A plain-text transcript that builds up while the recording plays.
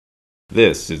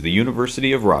This is the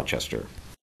University of Rochester.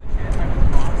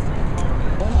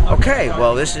 Okay,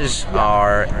 well, this is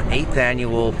our 8th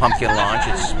annual pumpkin launch.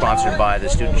 It's sponsored by the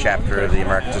student chapter of the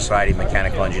American Society of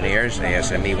Mechanical Engineers,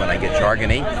 ASME when I get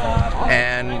jargony.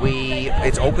 And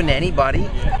it's open to anybody.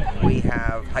 We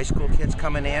have high school kids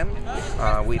coming in.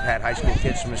 We've had high school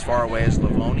kids from as far away as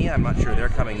Livonia. I'm not sure they're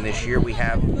coming this year. We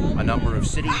have a number of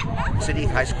city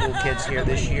high school kids here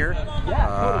this year.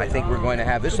 I think we're going to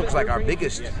have, this looks like our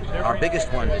biggest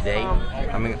one to date.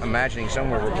 I'm imagining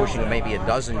somewhere we're pushing maybe a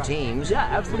dozen teams.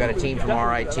 We've got a team from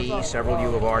RIT, several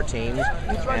U of R teams,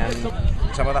 and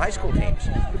some of the high school teams.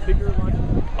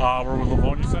 We're with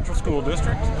Livonia Central School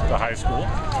District, the high school,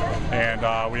 and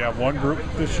we have one group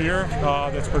this year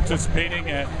that's participating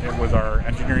with our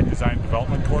Engineering Design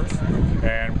Development course,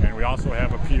 and we also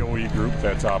have a POE group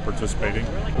that's participating.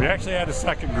 We actually had a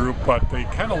second group, but they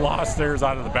kind of lost theirs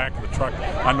out of the back of the truck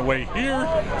on the way here,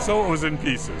 so it was in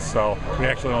pieces. So we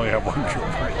actually only have one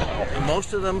group.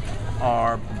 Most of them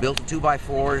are built in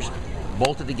 2x4s,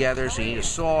 bolted together, so you need a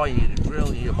saw, you need a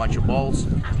drill, you need a bunch of bolts.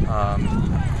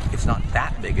 It's not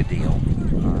that big a deal.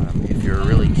 If you're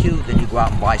really cute, then you go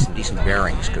out and buy some decent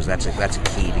bearings, because that's a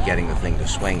key to getting the thing to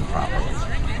swing properly.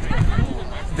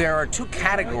 There are two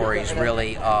categories,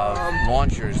 really, of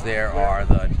launchers. There are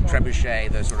the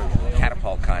trebuchet, the sort of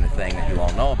catapult kind of thing that you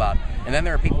all know about, and then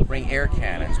there are people who bring air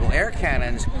cannons. Well, air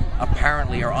cannons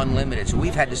apparently are unlimited, so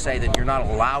we've had to say that you're not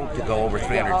allowed to go over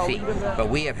 300 feet, but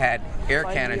we have had air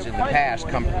cannons in the past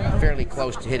come fairly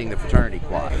close to hitting the fraternity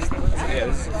quad. Yeah,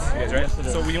 this is right.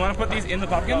 So we want to put these in the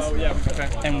pumpkins,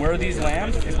 okay. And where these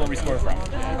land is where we score from.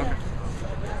 Okay.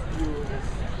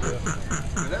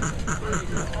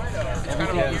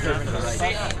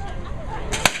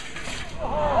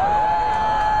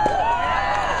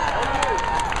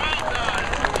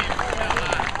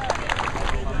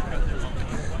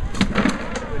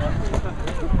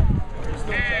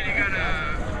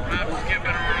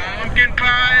 Pumpkin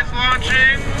pie is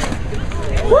launching.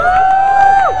 Woo!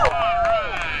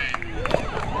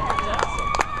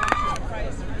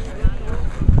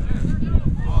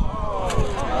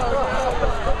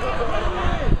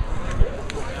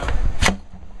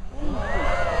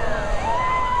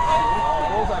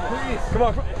 Come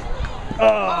on.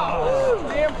 Oh,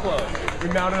 damn close. We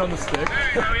mounted on the stick. There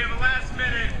you go. We have a last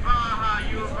minute Baja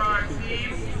U of R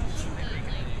team.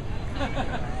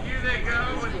 Here they go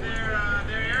with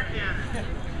their air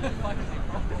cannon.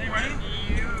 Is he ready?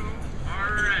 You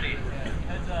are ready.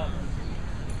 Heads up.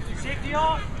 Safety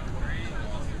off.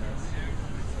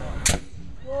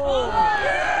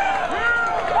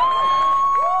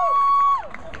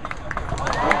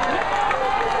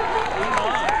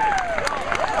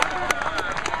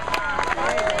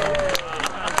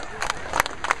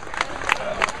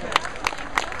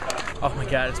 Oh my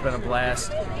God, it's been a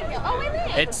blast.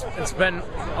 It's been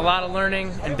a lot of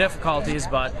learning and difficulties,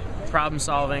 but problem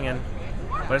solving,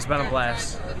 but it's been a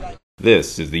blast.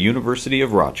 This is the University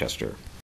of Rochester.